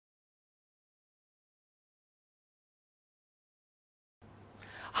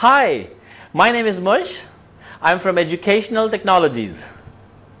Hi, my name is Mush. I'm from Educational Technologies.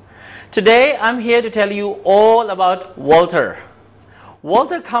 Today I'm here to tell you all about Walter.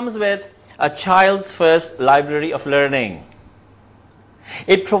 Walter comes with a child's first library of learning.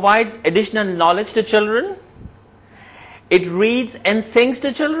 It provides additional knowledge to children. It reads and sings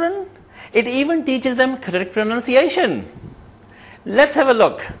to children. It even teaches them correct pronunciation. Let's have a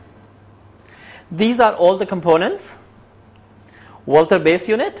look. These are all the components. Walter base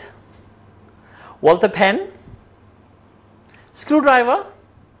unit, Walter pen, screwdriver,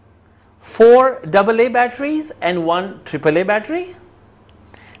 4 AA batteries and 1 AAA battery,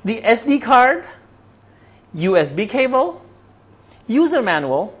 the SD card, USB cable, user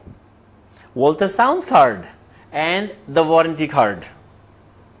manual, Walter sounds card, and the warranty card.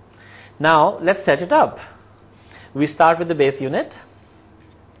 Now let's set it up. We start with the base unit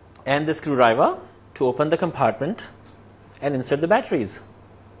and the screwdriver to open the compartment and insert the batteries.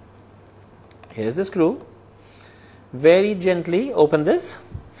 Here's the screw. Very gently open this.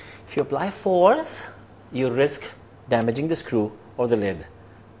 If you apply force, you risk damaging the screw or the lid.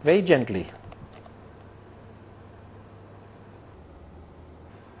 Very gently.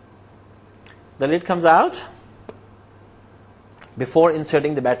 The lid comes out. Before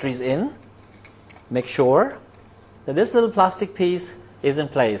inserting the batteries in, make sure that this little plastic piece is in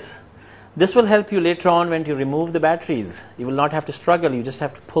place. This will help you later on when you remove the batteries. You will not have to struggle, you just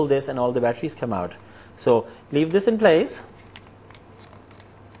have to pull this and all the batteries come out. So leave this in place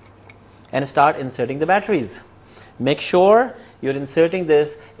and start inserting the batteries. Make sure you're inserting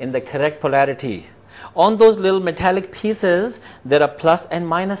this in the correct polarity. On those little metallic pieces there are plus and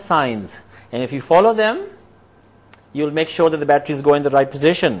minus signs, and if you follow them you'll make sure that the batteries go in the right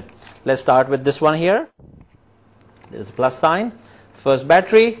position. Let's start with this one here. There's a plus sign. First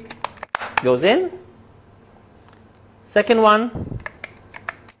battery goes in, second one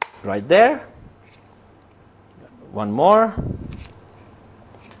right there, one more.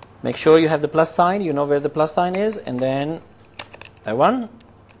 Make sure you have the plus sign, you know where the plus sign is, and then that one,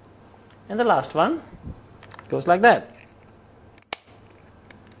 and the last one goes like that.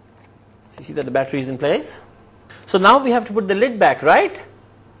 So you see that the battery is in place. So now we have to put the lid back, right?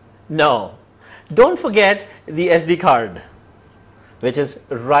 No, don't forget the SD card, which is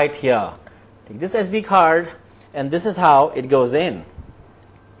right here. Take this SD card and this is how it goes in.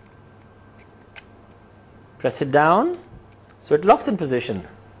 Press it down so it locks in position.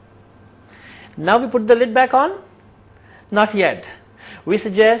 Now we put the lid back on? Not yet. We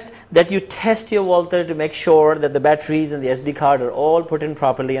suggest that you test your Walter to make sure that the batteries and the SD card are all put in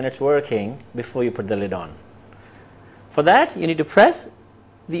properly and it's working before you put the lid on. For that you need to press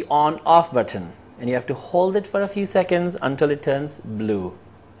the on-off button and you have to hold it for a few seconds until it turns blue.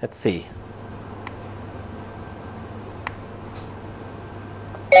 Let's see.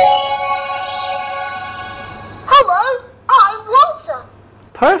 Hello, I'm Walter.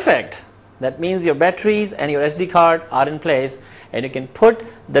 Perfect. That means your batteries and your SD card are in place and you can put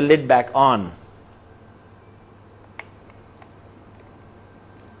the lid back on.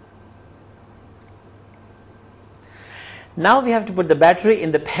 Now we have to put the battery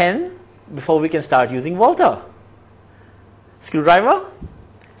in the pen before we can start using Walter. Screwdriver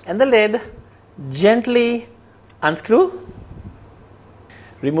and the lid, gently unscrew,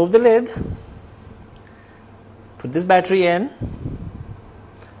 remove the lid, put this battery in,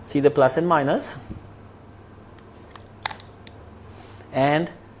 see the plus and minus, and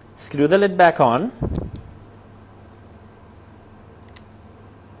screw the lid back on.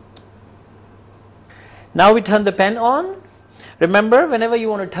 Now we turn the pen on. Remember, whenever you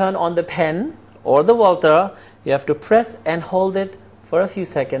want to turn on the pen or the Walter, you have to press and hold it for a few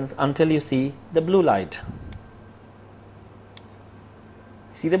seconds until you see the blue light.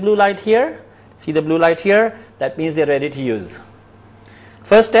 See the blue light here? See the blue light here? That means they're ready to use.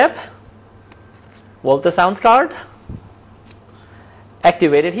 First step, Walter sounds card,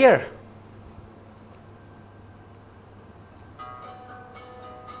 activate it here.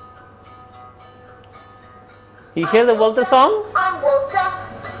 You hear the Walter song? I'm Walter.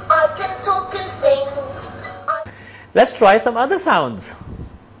 I can talk and sing. Let's try some other sounds.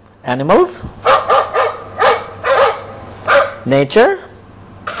 Animals, nature,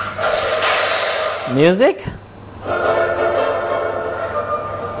 music,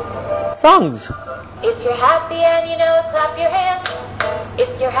 songs. If you're happy and you know it, clap your hands.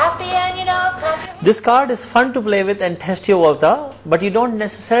 If you're happy and you know it, clap your hands. This card is fun to play with and test your Walter, but you don't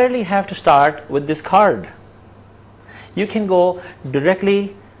necessarily have to start with this card. You can go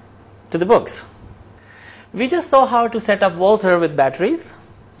directly to the books. We just saw how to set up Walter with batteries,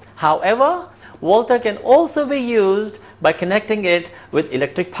 However, Volta can also be used by connecting it with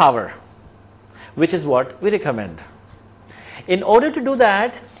electric power, which is what we recommend. In order to do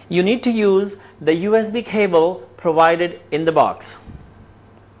that, you need to use the USB cable provided in the box.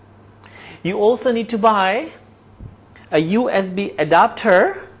 You also need to buy a USB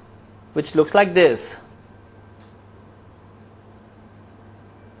adapter, which looks like this.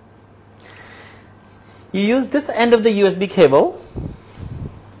 You use this end of the USB cable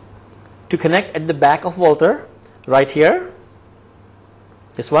to connect at the back of Volta, right here.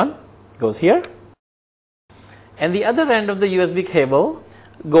 This one goes here. And the other end of the USB cable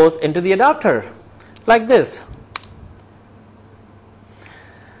goes into the adapter, like this.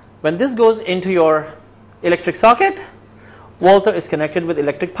 When this goes into your electric socket, Volta is connected with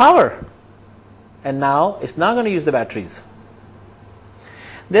electric power. And now it's not going to use the batteries.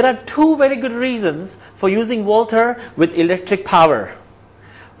 There are two very good reasons for using Volta with electric power.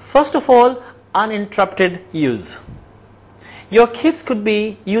 First of all, uninterrupted use. Your kids could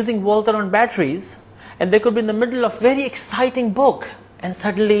be using Volta on batteries, and they could be in the middle of very exciting book, and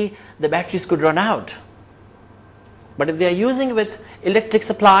suddenly the batteries could run out. But if they are using with electric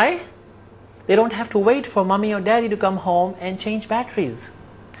supply, they don't have to wait for mommy or daddy to come home and change batteries.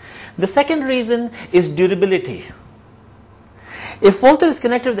 The second reason is durability. If Volta is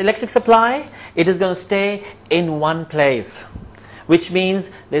connected with electric supply, it is going to stay in one place, which means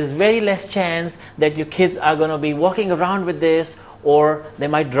there's very less chance that your kids are going to be walking around with this, or they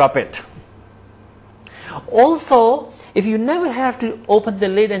might drop it. Also, if you never have to open the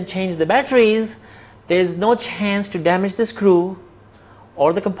lid and change the batteries, there is no chance to damage the screw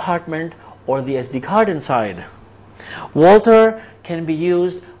or the compartment or the SD card inside. Volta can be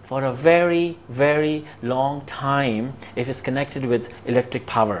used for a very, very long time if it's connected with electric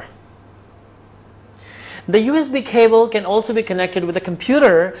power. The USB cable can also be connected with a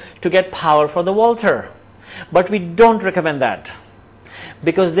computer to get power for the Volta, but we don't recommend that,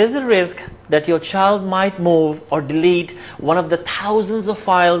 because there's a risk that your child might move or delete one of the thousands of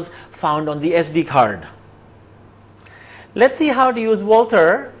files found on the SD card. Let's see how to use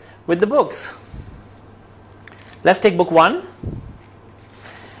Volta with the books. Let's take book 1.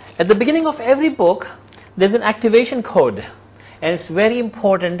 At the beginning of every book, there's an activation code, and it's very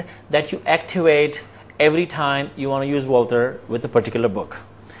important that you activate every time you want to use Volta with a particular book.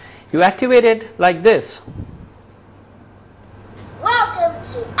 You activate it like this. Welcome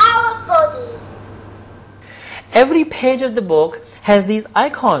to our bodies. Every page of the book has these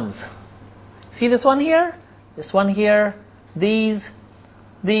icons. See this one here? This one here? These.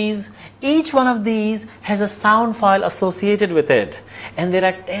 Each one of these has a sound file associated with it. And there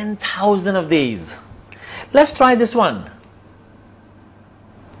are 10,000 of these. Let's try this one.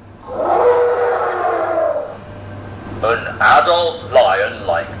 An adult lion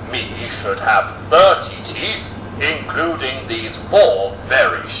like me should have 30 teeth, including these 4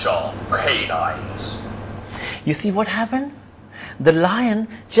 very sharp canines. You see what happened? The lion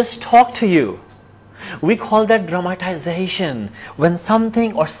just talked to you. We call that dramatization, when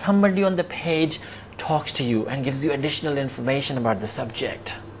something or somebody on the page talks to you and gives you additional information about the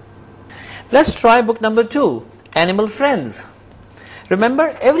subject. Let's try book number 2, Animal Friends.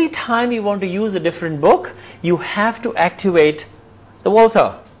 Remember, every time you want to use a different book, you have to activate the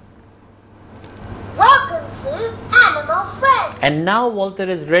Volta. Welcome to Animal Friends. And now Volta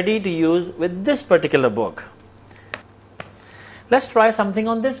is ready to use with this particular book. Let's try something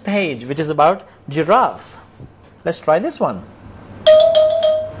on this page, which is about giraffes. Let's try this one.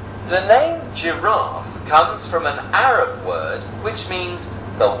 The name giraffe comes from an Arab word which means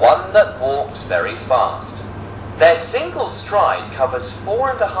the one that walks very fast. Their single stride covers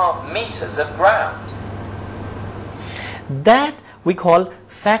 4.5 meters of ground. That we call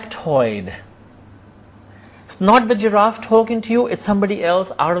factoid. It's not the giraffe talking to you, it's somebody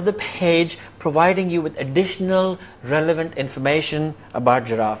else out of the page providing you with additional relevant information about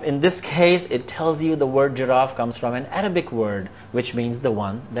giraffe. In this case, it tells you the word giraffe comes from an Arabic word, which means the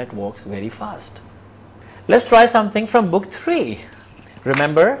one that walks very fast. Let's try something from book 3.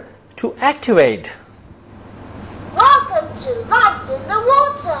 Remember to activate. Welcome to Life in the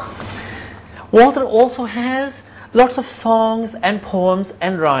Water. Volta also has lots of songs and poems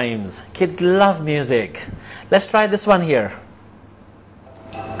and rhymes. Kids love music. Let's try this one here.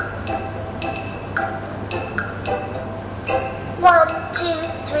 1, 2,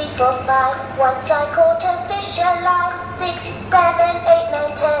 3, 4, 5. Once I caught a fish alive. 6, 7, 8,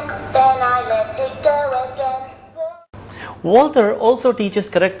 9, 10. Then I let it go again. Volta also teaches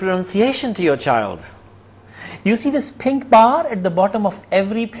correct pronunciation to your child. You see this pink bar at the bottom of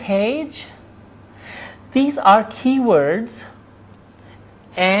every page? These are keywords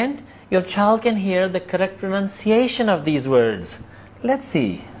and your child can hear the correct pronunciation of these words. Let's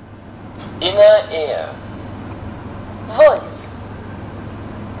see. Inner ear. Voice.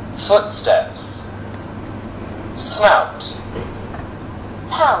 Footsteps. Snout.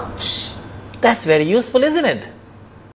 Pouch. That's very useful, isn't it?